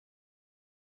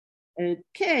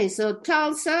Okay, so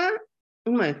Tulsa,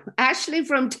 Ashley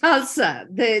from Tulsa,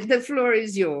 the floor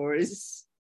is yours.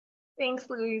 Thanks,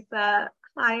 Louisa.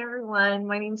 Hi, everyone.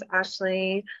 My name's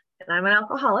Ashley, and I'm an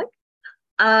alcoholic.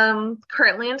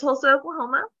 Currently in Tulsa,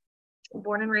 Oklahoma.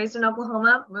 Born and raised in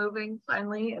Oklahoma, moving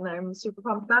finally, and I'm super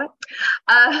pumped about it.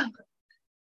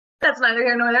 That's neither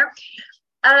here nor there.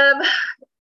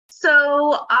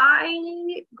 So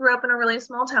I grew up in a really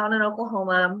small town in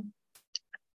Oklahoma.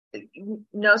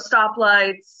 No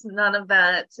stoplights, none of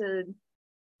that. To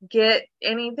get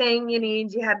anything you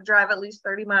need, you had to drive at least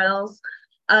 30 miles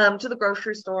to the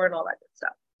grocery store and all that good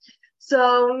stuff.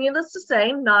 So needless to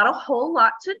say, not a whole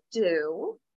lot to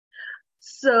do.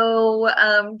 So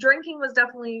drinking was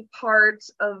definitely part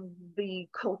of the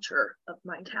culture of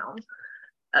my town.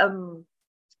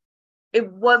 It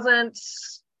wasn't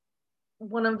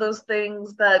one of those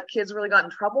things that kids really got in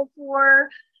trouble for.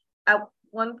 At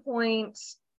one point,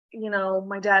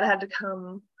 my dad had to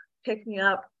come pick me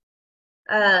up,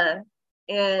 and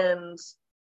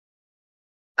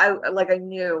I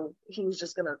knew he was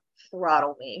just gonna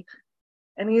throttle me.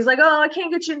 And he's like, "Oh, I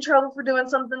can't get you in trouble for doing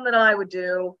something that I would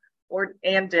do,"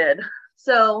 and did.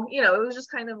 So, it was just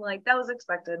kind of like that was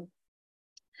expected.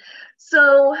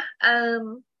 So,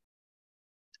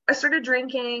 I started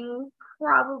drinking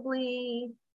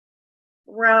probably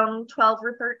around 12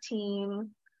 or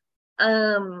 13.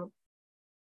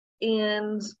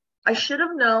 And I should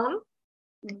have known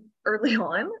early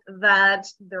on that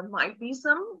there might be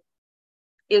some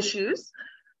issues,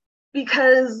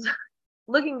 because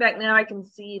looking back now, I can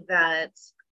see that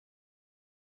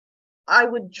I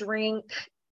would drink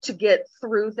to get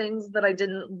through things that I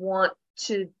didn't want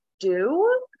to do.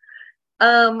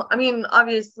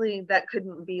 Obviously that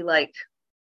couldn't be like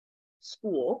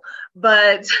school,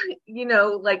 but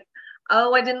like,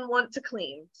 oh, I didn't want to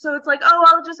clean. So it's like, oh,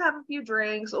 I'll just have a few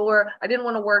drinks, or I didn't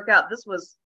want to work out. This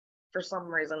was, for some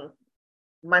reason,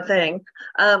 my thing.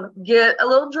 Get a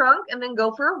little drunk and then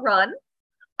go for a run.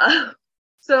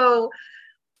 So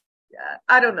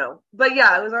I don't know. But yeah,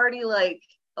 I was already like,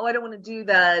 oh, I don't want to do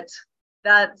that.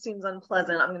 That seems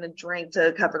unpleasant. I'm going to drink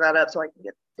to cover that up so I can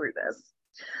get through this.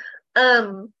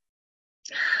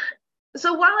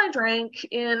 So while I drank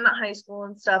in high school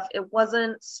and stuff, it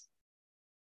wasn't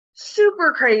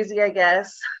super crazy, I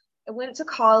guess. I went to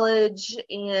college,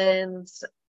 and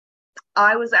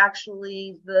I was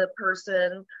actually the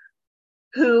person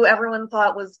who everyone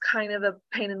thought was kind of a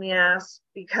pain in the ass,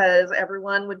 because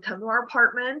everyone would come to our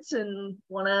apartment and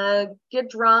want to get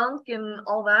drunk and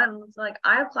all that. And it's like,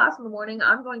 I have class in the morning.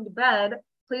 I'm going to bed.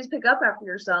 Please pick up after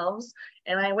yourselves.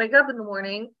 And I wake up in the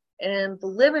morning and the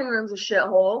living room's a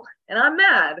shithole, and I'm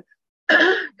mad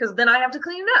because then I have to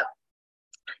clean it up.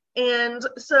 And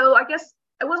so I guess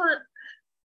I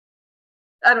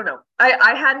don't know.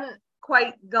 I hadn't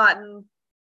quite gotten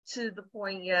to the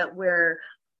point yet where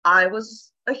I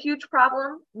was a huge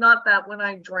problem. Not that when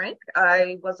I drank,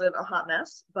 I wasn't a hot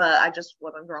mess, but I just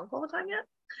wasn't drunk all the time yet.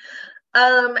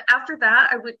 After that,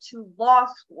 I went to law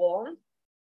school,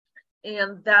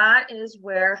 and that is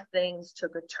where things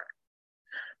took a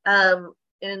turn.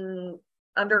 In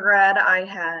undergrad, I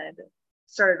had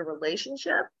started a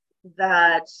relationship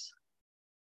that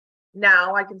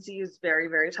now I can see is very,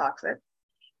 very toxic.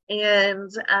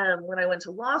 And when I went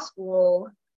to law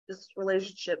school, this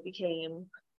relationship became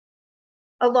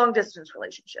a long distance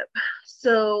relationship.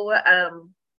 So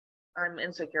I'm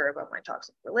insecure about my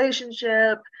toxic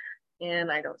relationship,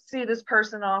 and I don't see this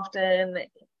person often.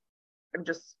 I'm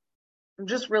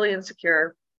just really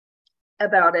insecure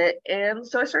about it. And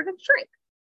so I started to drink.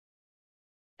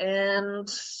 And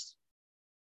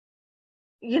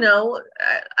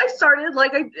I started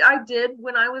like I did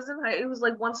when I was in high. It was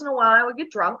like once in a while I would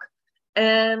get drunk,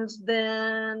 and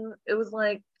then it was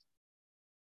like,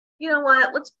 you know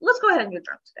what? Let's go ahead and get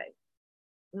drunk today.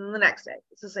 And the next day,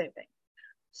 it's the same thing.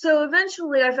 So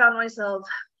eventually, I found myself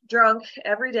drunk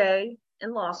every day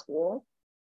in law school,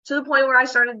 to the point where I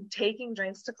started taking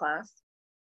drinks to class.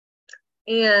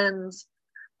 And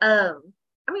I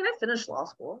finished law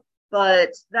school,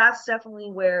 but that's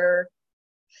definitely where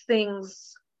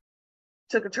things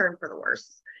took a turn for the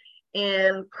worse.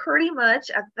 And pretty much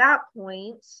at that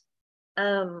point,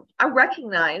 I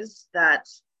recognized that,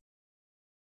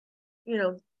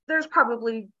 there's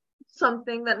probably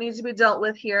something that needs to be dealt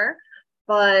with here,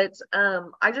 but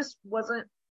I just wasn't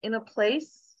in a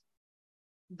place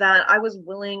that I was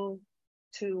willing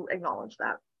to acknowledge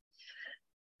that.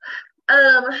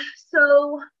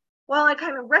 So while I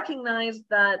kind of recognized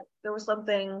that there was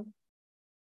something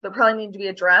that probably needed to be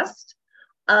addressed,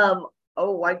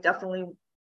 I definitely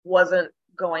wasn't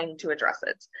going to address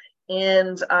it.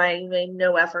 and I made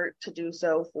no effort to do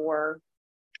so for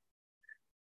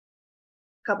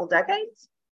a couple decades.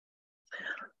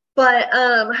 But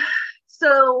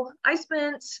so I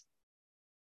spent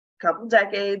a couple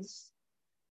decades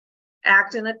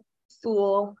acting a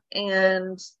fool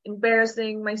and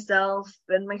embarrassing myself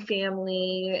and my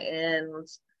family, and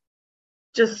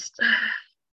just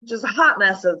a hot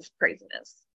mess of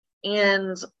craziness.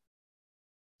 And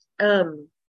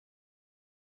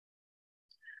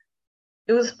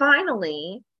it was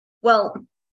finally, well,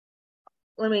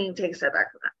 let me take a step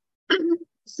back from that.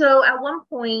 So at one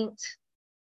point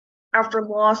after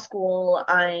law school,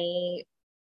 I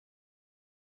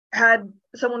had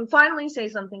someone finally say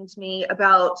something to me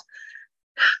about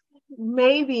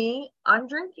maybe I'm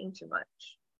drinking too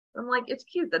much. I'm like, it's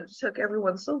cute that it took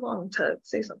everyone so long to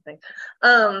say something.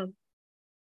 But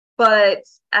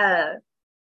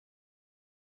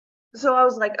so I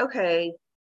was like, okay,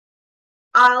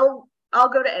 I'll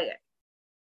go to AA.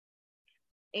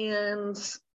 And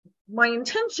my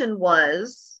intention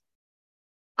was,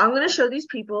 I'm going to show these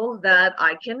people that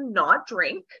I cannot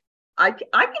drink. I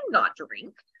cannot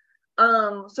drink.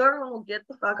 So everyone will get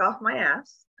the fuck off my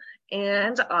ass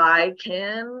and I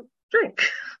can drink.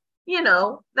 You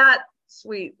know, that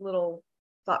sweet little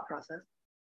thought process.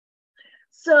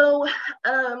 So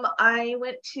I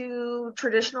went to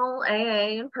traditional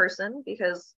AA in person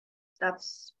because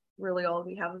that's really all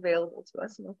we have available to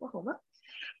us in Oklahoma.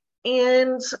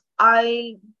 And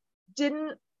I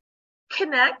didn't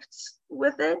connect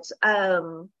with it. I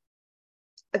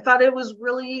thought it was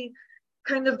really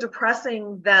kind of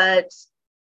depressing that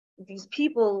these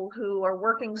people who are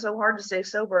working so hard to stay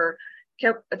sober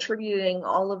kept attributing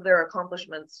all of their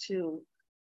accomplishments to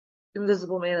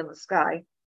Invisible Man in the Sky.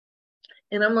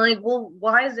 And I'm like, well,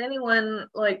 why is anyone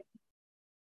like,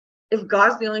 if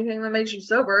God's the only thing that makes you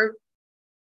sober,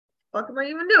 what am I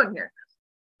even doing here?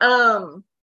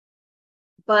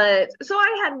 But so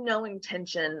I had no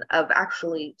intention of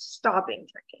actually stopping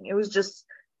drinking. It was just,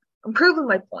 I'm proving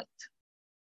my point.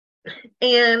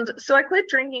 And so I quit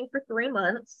drinking for 3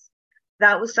 months.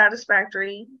 That was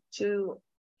satisfactory to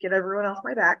get everyone off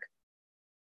my back.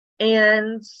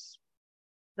 And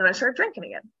then I started drinking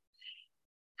again.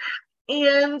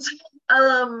 And,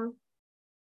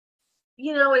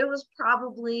 you know, it was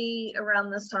probably around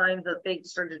this time that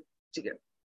things started to get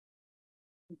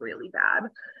really bad.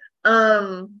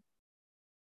 I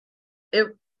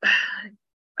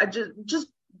just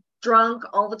drunk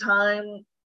all the time,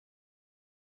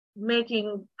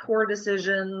 making poor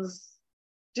decisions,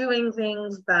 doing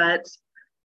things that,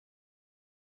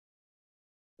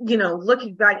 you know,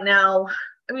 looking back now,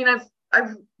 I mean,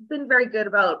 I've been very good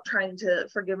about trying to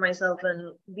forgive myself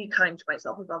and be kind to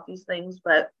myself about these things,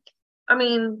 but I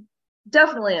mean,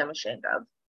 definitely I'm ashamed of.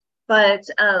 But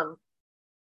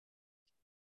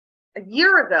a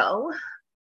year ago,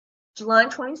 July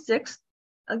 26th,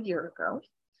 a year ago,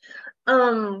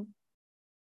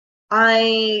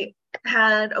 I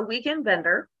had a weekend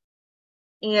bender,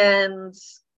 and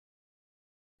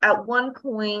at one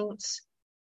point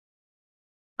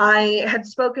I had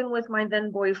spoken with my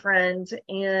then boyfriend,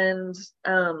 and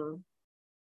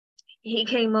he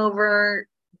came over,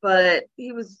 but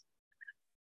he was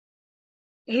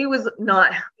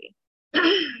not happy.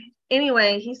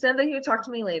 Anyway, he said that he would talk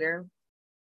to me later,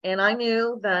 and I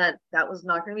knew that that was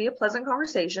not going to be a pleasant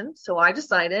conversation. So I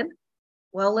decided,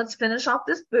 well, let's finish off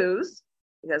this booze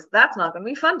because that's not going to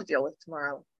be fun to deal with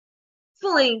tomorrow.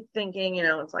 Fully thinking, you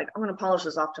know, it's like, I'm going to polish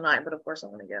this off tonight, but of course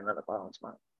I'm going to get another bottle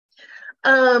tomorrow.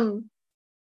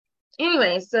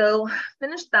 Anyway, so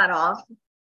finished that off.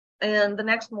 And the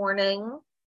next morning,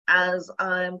 as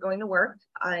I'm going to work,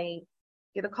 I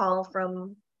get a call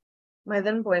from my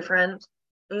then boyfriend,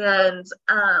 and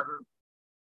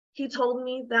he told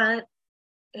me that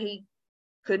he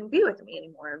couldn't be with me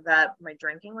anymore, that my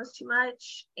drinking was too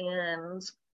much, and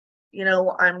you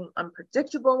know, I'm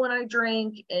unpredictable when I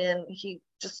drink, and he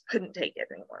just couldn't take it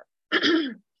anymore.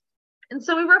 And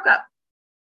so we broke up.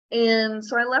 And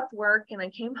so I left work and I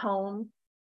came home,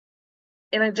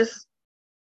 and I just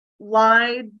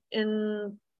lied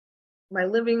in my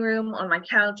living room on my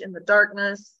couch in the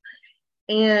darkness,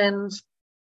 and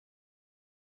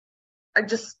I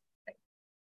just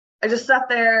sat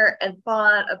there and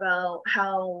thought about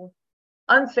how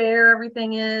unfair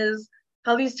everything is,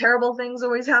 how these terrible things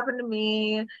always happen to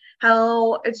me,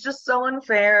 how it's just so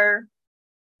unfair.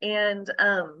 And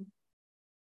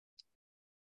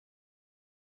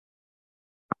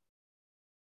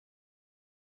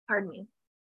pardon me.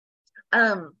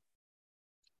 And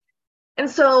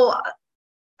so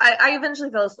I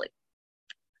eventually fell asleep.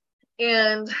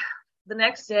 And the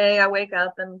next day I wake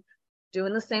up and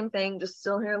doing the same thing, just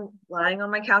still here lying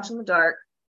on my couch in the dark.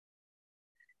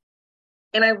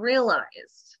 And I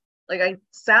realized, like, I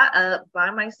sat up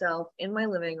by myself in my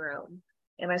living room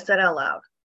and I said out loud,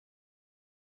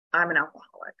 I'm an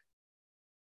alcoholic.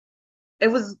 It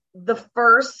was the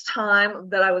first time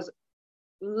that I was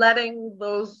letting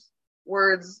those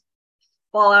words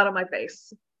fall out of my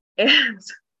face.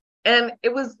 And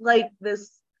it was like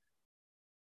this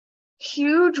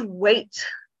huge weight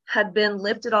had been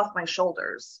lifted off my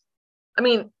shoulders. I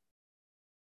mean,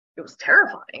 it was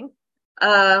terrifying.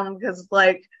 Because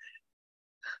like,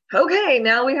 okay,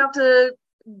 now we have to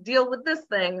deal with this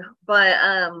thing. But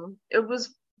it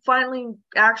was finally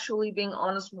actually being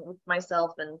honest with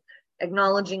myself and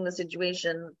acknowledging the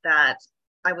situation that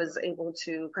I was able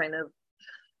to kind of,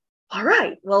 all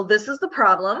right, well, this is the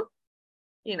problem,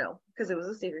 because it was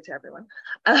a secret to everyone.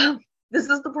 This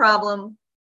is the problem.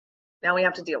 Now we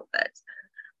have to deal with it.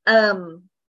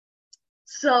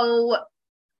 So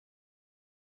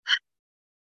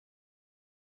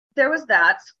there was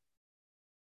that.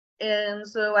 And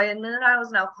so I admitted I was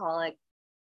an alcoholic.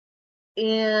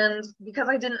 And because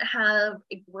I didn't have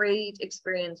a great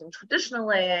experience in traditional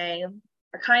AA,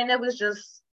 I kind of was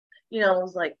just,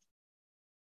 was like,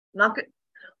 not good.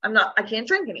 I can't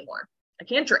drink anymore. I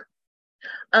can't drink.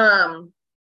 And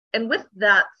with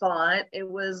that thought, it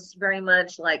was very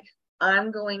much like,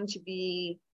 I'm going to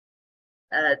be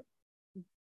a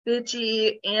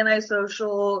bitchy,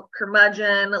 antisocial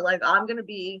curmudgeon. Like, I'm going to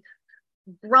be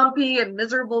grumpy and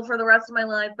miserable for the rest of my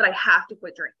life, but I have to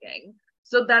quit drinking.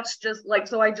 So that's just like,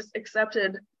 so I just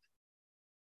accepted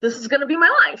this is going to be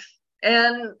my life,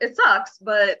 and it sucks,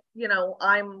 but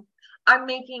I'm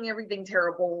making everything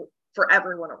terrible for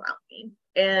everyone around me.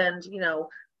 And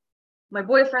my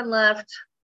boyfriend left,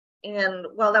 and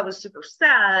while that was super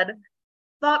sad,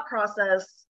 thought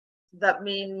process that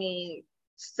made me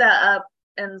set up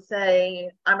and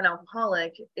say I'm an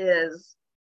alcoholic is,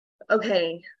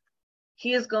 okay,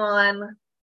 he is gone,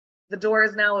 the door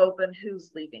is now open,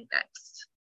 who's leaving next?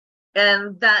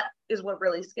 And that is what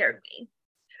really scared me.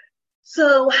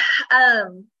 So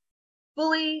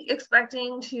fully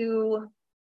expecting to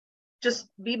just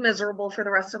be miserable for the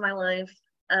rest of my life.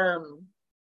 And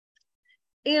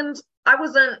I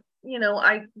wasn't,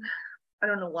 I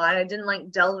don't know why I didn't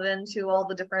like delve into all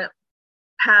the different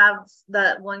paths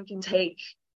that one can take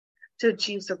to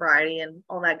achieve sobriety and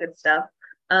all that good stuff.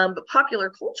 But popular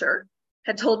culture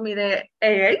had told me that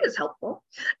AA is helpful.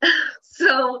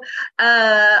 So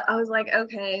I was like,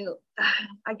 okay,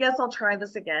 I guess I'll try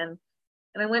this again.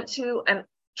 And I went to a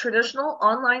traditional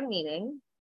online meeting,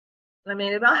 and I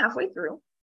made it about halfway through.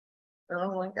 And I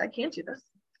was like, I can't do this.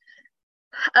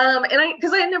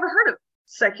 Because I had never heard of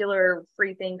secular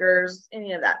free thinkers,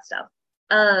 any of that stuff.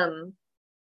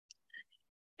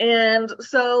 And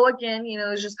so again, it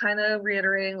was just kind of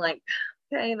reiterating like,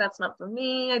 okay, that's not for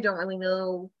me. I don't really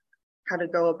know how to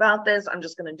go about this. I'm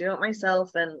just going to do it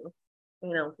myself. And,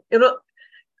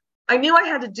 I knew I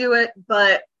had to do it,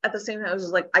 but at the same time, I was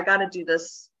just like, I got to do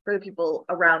this for the people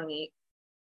around me.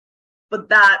 But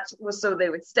that was so they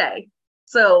would stay.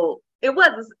 So it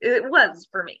was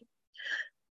for me.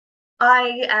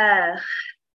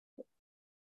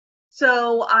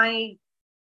 So I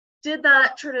did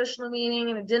that traditional meeting,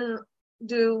 and it didn't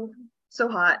do so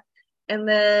hot. And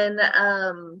then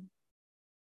I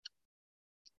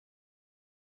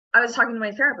was talking to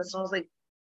my therapist, and I was like,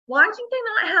 why do they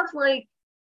not have like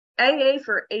AA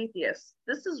for atheists?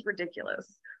 This is ridiculous.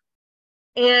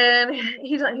 And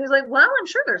he was like, well, I'm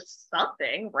sure there's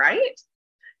something, right?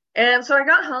 And so I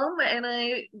got home and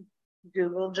I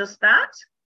Googled just that,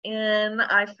 and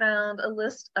I found a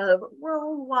list of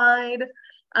worldwide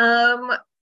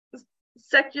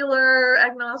secular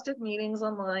agnostic meetings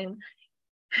online,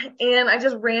 and I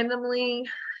just randomly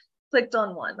clicked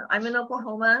on one. I'm in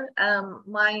Oklahoma.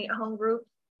 My home group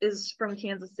is from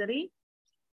Kansas City,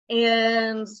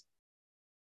 and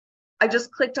I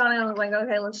just clicked on it and I was like,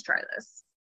 okay, let's try this.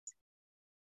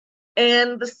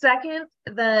 And the second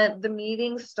that the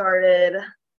meeting started,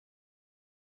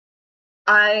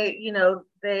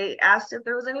 they asked if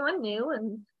there was anyone new,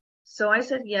 and so I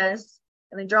said yes,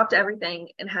 and they dropped everything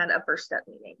and had a first step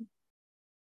meeting.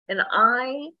 And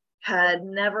I had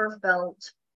never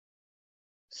felt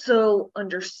so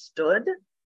understood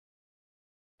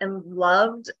and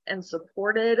loved and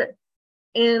supported.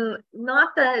 And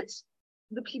not that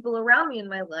the people around me in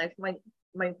my life, my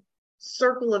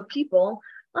circle of people,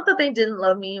 not that they didn't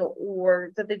love me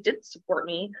or that they didn't support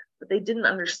me, but they didn't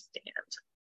understand.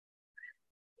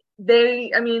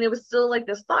 It was still like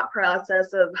this thought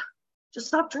process of just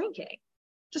stop drinking.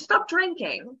 Just stop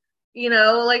drinking.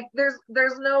 Like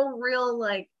there's no real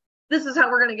like this is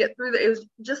how we're going to get through it was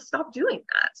just stop doing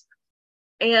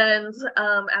that. And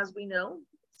as we know,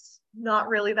 it's not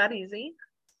really that easy.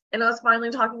 And I was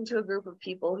finally talking to a group of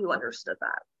people who understood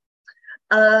that.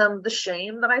 The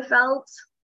shame that I felt,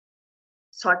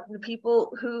 talking to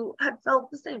people who had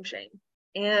felt the same shame,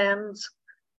 and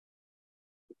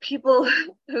people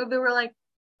who they were like,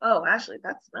 oh, Ashley,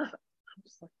 that's nothing. I'm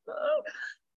just like, oh.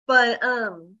 But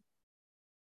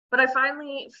I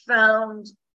finally found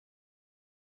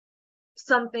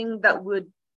something that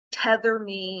would tether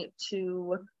me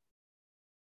to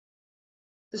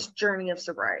this journey of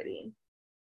sobriety.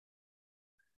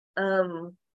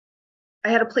 I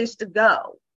had a place to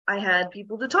go. I had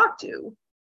people to talk to.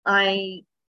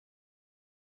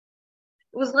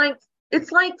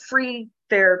 It's like free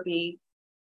therapy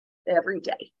every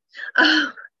day,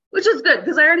 which is good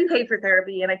because I already paid for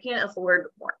therapy and I can't afford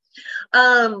more.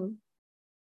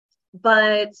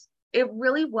 But it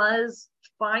really was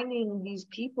finding these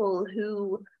people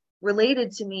who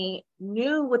related to me,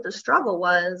 knew what the struggle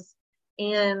was,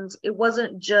 and it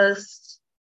wasn't just,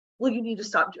 well, you need to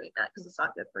stop doing that because it's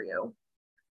not good for you.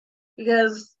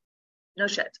 Because no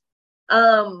shit.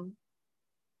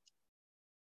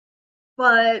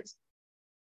 But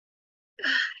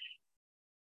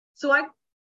so I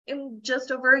am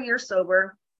just over a year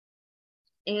sober,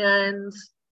 and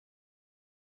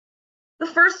the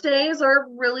first days are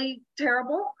really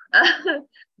terrible.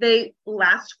 They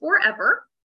last forever,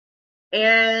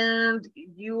 and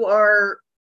you are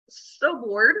so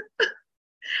bored,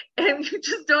 and you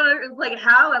just don't, like,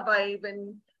 how have I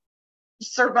been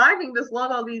surviving this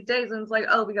long all these days? And it's like,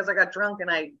 oh, because I got drunk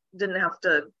and I didn't have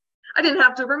to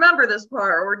remember this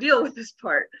part or deal with this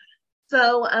part.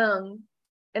 So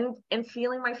and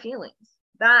feeling my feelings,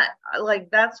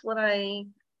 that's what I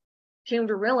came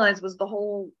to realize was the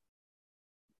whole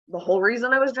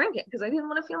reason I was drinking, because I didn't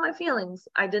want to feel my feelings.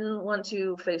 I didn't want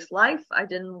to face life. I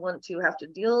didn't want to have to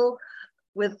deal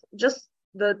with just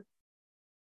the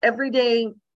everyday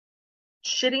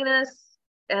shittiness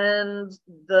and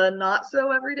the not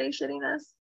so everyday shittiness.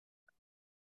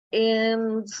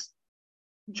 And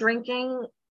drinking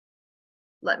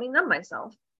let me numb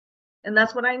myself. And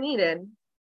that's what I needed.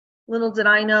 Little did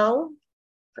I know,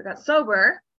 if I got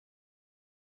sober,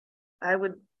 I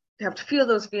would have to feel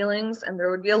those feelings, and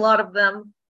there would be a lot of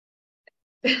them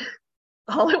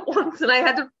all at once. And I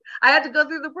had to go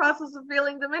through the process of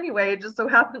feeling them anyway. It just so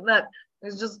happened that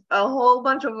there's just a whole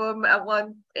bunch of them at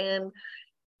once. And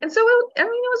so it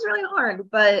was really hard,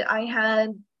 but I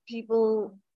had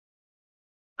people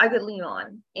I could lean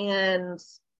on. And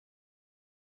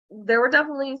there were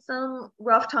definitely some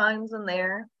rough times in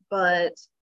there, but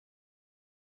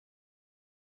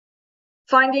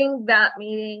finding that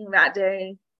meeting that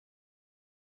day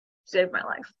saved my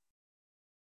life.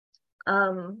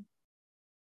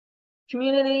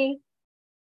 Community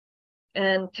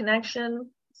and connection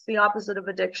is the opposite of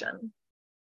addiction,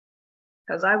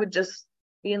 because I would just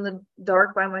be in the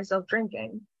dark by myself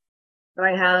drinking. But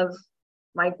I have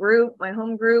my group, my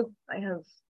home group. I have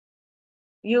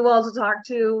you all to talk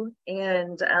to,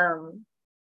 and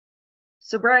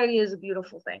sobriety is a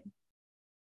beautiful thing,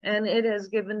 and it has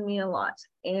given me a lot,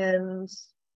 and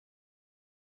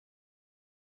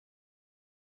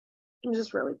I'm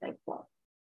just really thankful.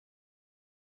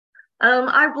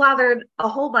 I've blathered a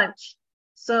whole bunch,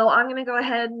 so I'm going to go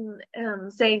ahead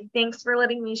and say thanks for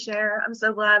letting me share. I'm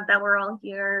so glad that we're all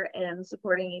here and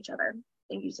supporting each other.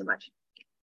 Thank you so much.